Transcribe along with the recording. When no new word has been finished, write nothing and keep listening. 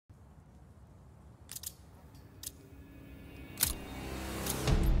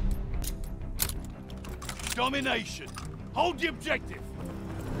Domination. Hold the objective.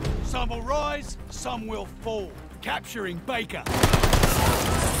 Some will rise, some will fall. Capturing Baker.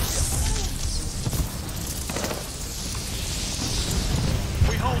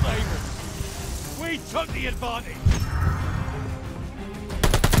 We hold Able. We took the advantage.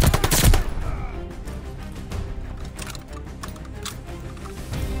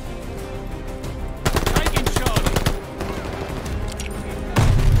 Taking Charlie.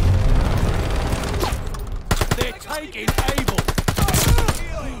 They're taking Able.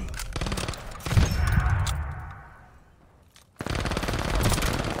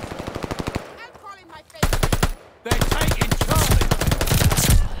 They're taking Charlie!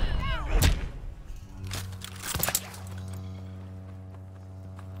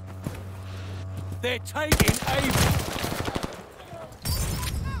 They're taking Able!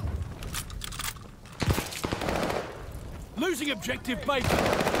 Losing objective Baker!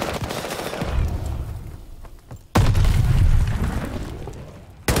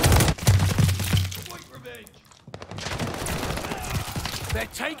 Sweet revenge!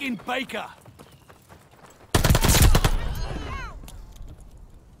 They're taking Baker!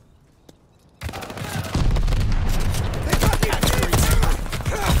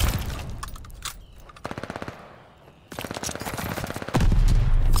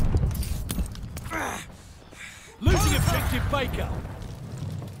 Losing objective Baker.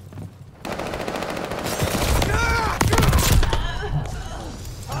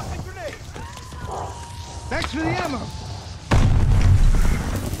 Thanks for the ammo.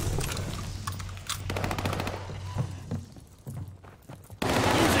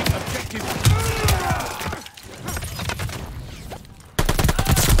 Losing objective.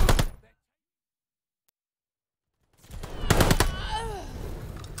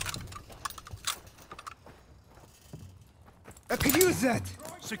 I could use that.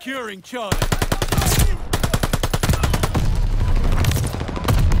 Securing Charlie.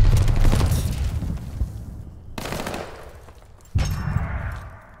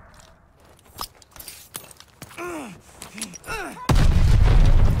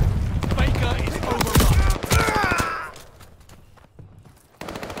 Baker is overrun.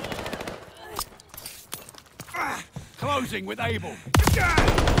 Closing with Able.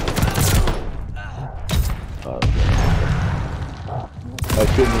 I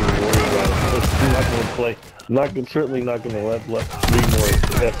shouldn't even worry about it. I'm not going to play. Certainly not going to let 3 more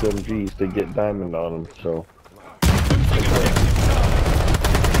SMGs to get diamond on them. So.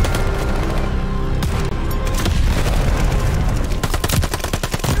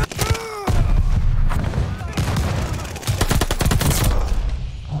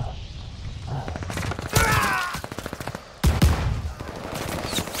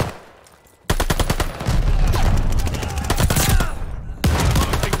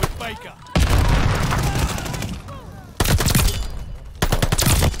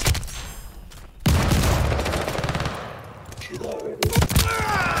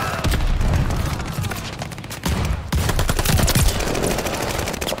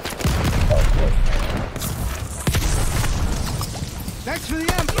 Thanks for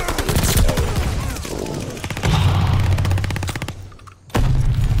the ammo.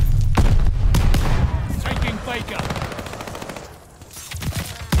 Taking Baker.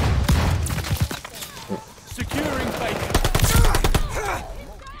 Securing Baker.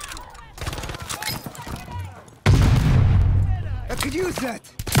 I could use that.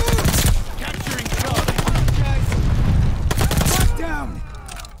 Capturing Charlie. Lock down.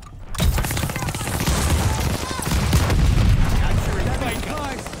 Capturing Baker.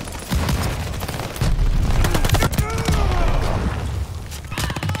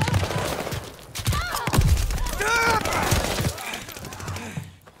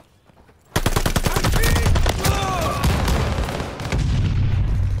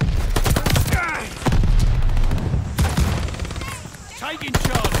 Taking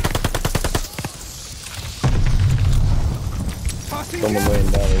Charlie. Someone laying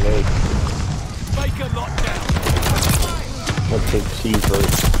down the leg. Baker locked down. Let's take C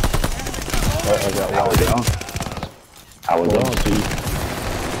first. I got one down. I was on C.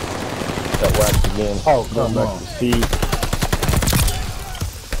 Got whacked again. Oh, going back to C.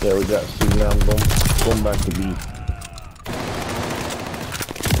 There we got C now. Going back to B.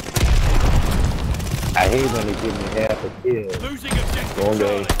 I hate when they give me half a kill. Losing objective Going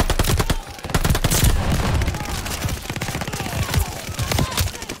Charlie.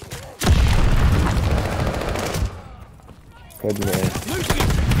 Good man. Losing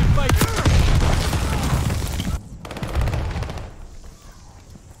objective Baker.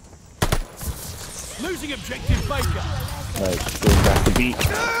 Losing objective Baker. Nice. Going back to B.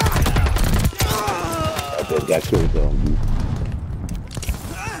 That got killed though, dude.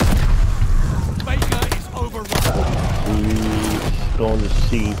 Baker is overrun. He's going to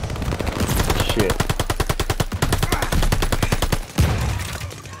see shit.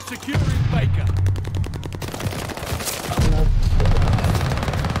 Securing Baker.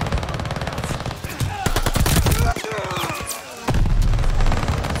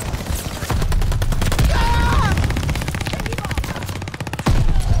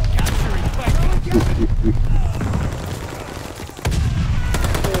 Capturing Baker.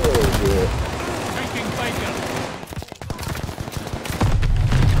 Oh, yeah. Taking Baker.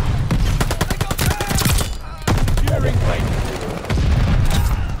 Securing Baker.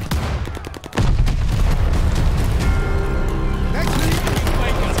 Next to you.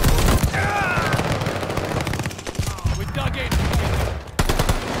 Baker. We dug in.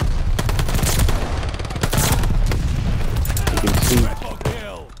 You can see Triple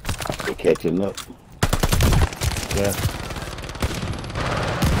kill. they're catching up. Yeah.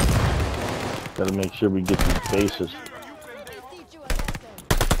 Gotta make sure we get these bases.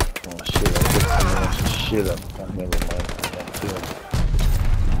 Oh shit, I picked someone else's shit up. Oh, never mind. I got killed.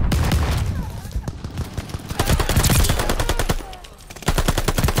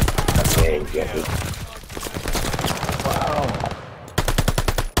 Okay, get it. Wow.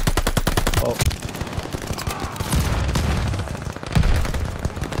 Oh.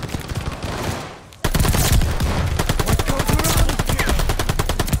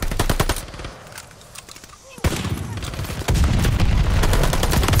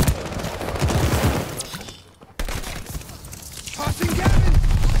 Tossing Gavin.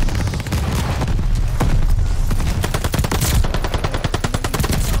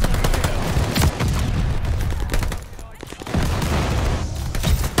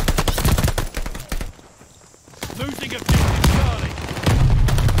 Losing objective Charlie.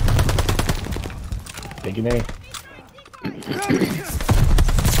 Taking A.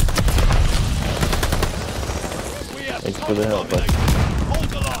 We have Thanks for the help, bud. dominated. Hold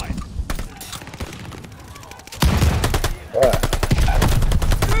the line.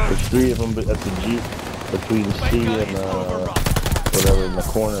 There's three of them at the Jeep between C Baker and is overrun. whatever in the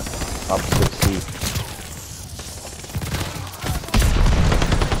corner, opposite C.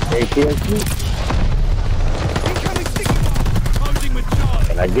 Hey, KSG, Incoming sticky bomb. Closing with Charlie.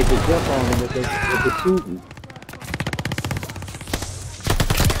 and I get to jump on him with the shooting.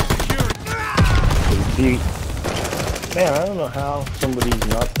 Securing. See, man, I don't know how somebody's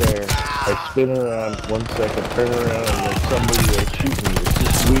not there. I spin around 1 second, turn around, and then somebody is shooting me. It's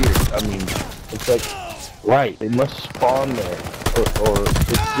just weird. I mean, it's like, right, they must spawn there, or it's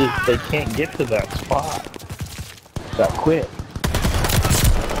just, they can't get to that spot that quick.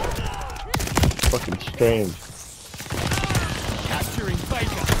 Fucking strange. Capturing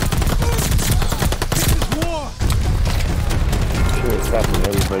Baker. This is war. Sure, it's happened.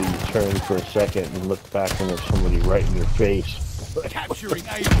 Everybody turn for a second and look back, and there's somebody right in your face. Capturing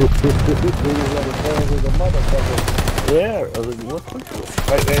A. Yeah, I was like, what?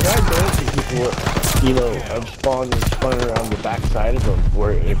 And I noticed people, you know, I've spawned and spun around the back side of them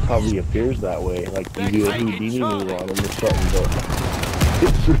where it probably appears that way, like you do a Houdini move on them or something, but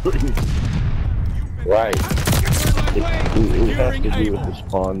it's really right. It has to do with the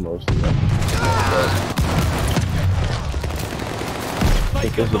spawn mostly. I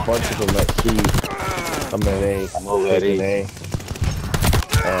think there's a bunch of them at C. I'm at A. I'm taking A.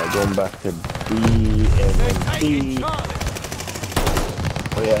 Going back to B and then C.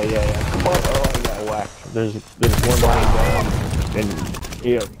 Oh yeah. Come on. Oh, I got whacked. There's one laying down, and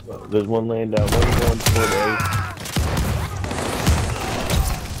yeah, there's one laying down. One going toward A.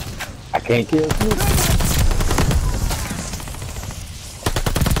 I can't kill you.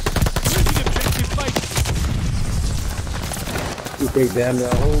 Losing objective Baker. You take down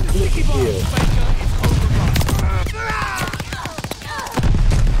that whole clip here. Baker is overrun.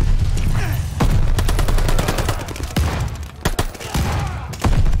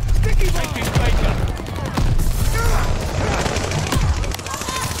 Taking Baker.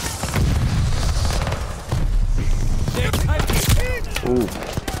 They're taking. Ooh.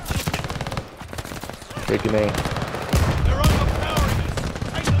 Taking A. They're overpowering us.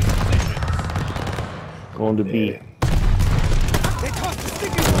 Take those positions. Going to B. They tossed the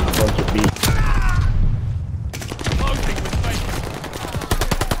sticky bomb. Bunch of B. Closing with Baker.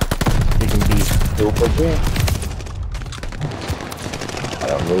 Taking B. Go for B. I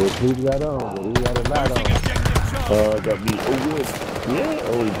don't know who got on, but who got a knot Losing on. objective Charlie. I got B. Oh, good. Yeah,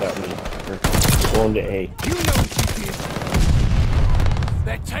 oh, he got me. Going to A. You know what you did.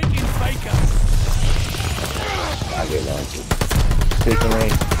 They're taking Baker. I get launched. Taking A.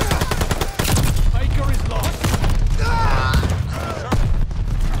 Baker is lost.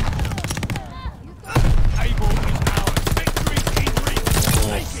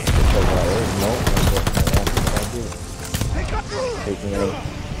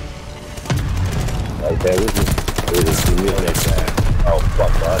 Yeah, this is the midnight that. Oh,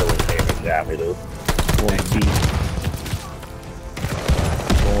 fuck, the other one's aiming at me, though. Going to B.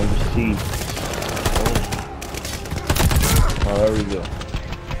 Going to C. Oh, there we go.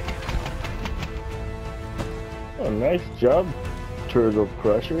 Oh, nice job, Turtle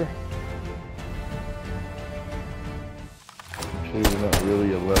Crusher. Sure you're not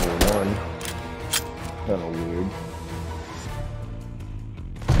really a level 1. Kinda weird.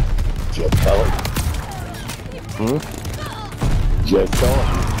 Jet pellet. Jet pellet.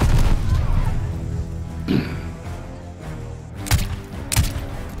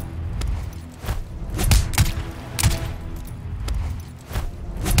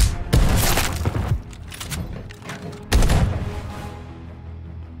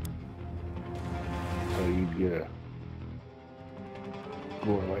 So you'd get a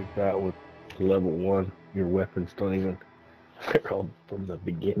score like that with level 1. Your weapons don't even, they're all from the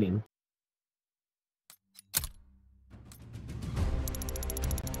beginning.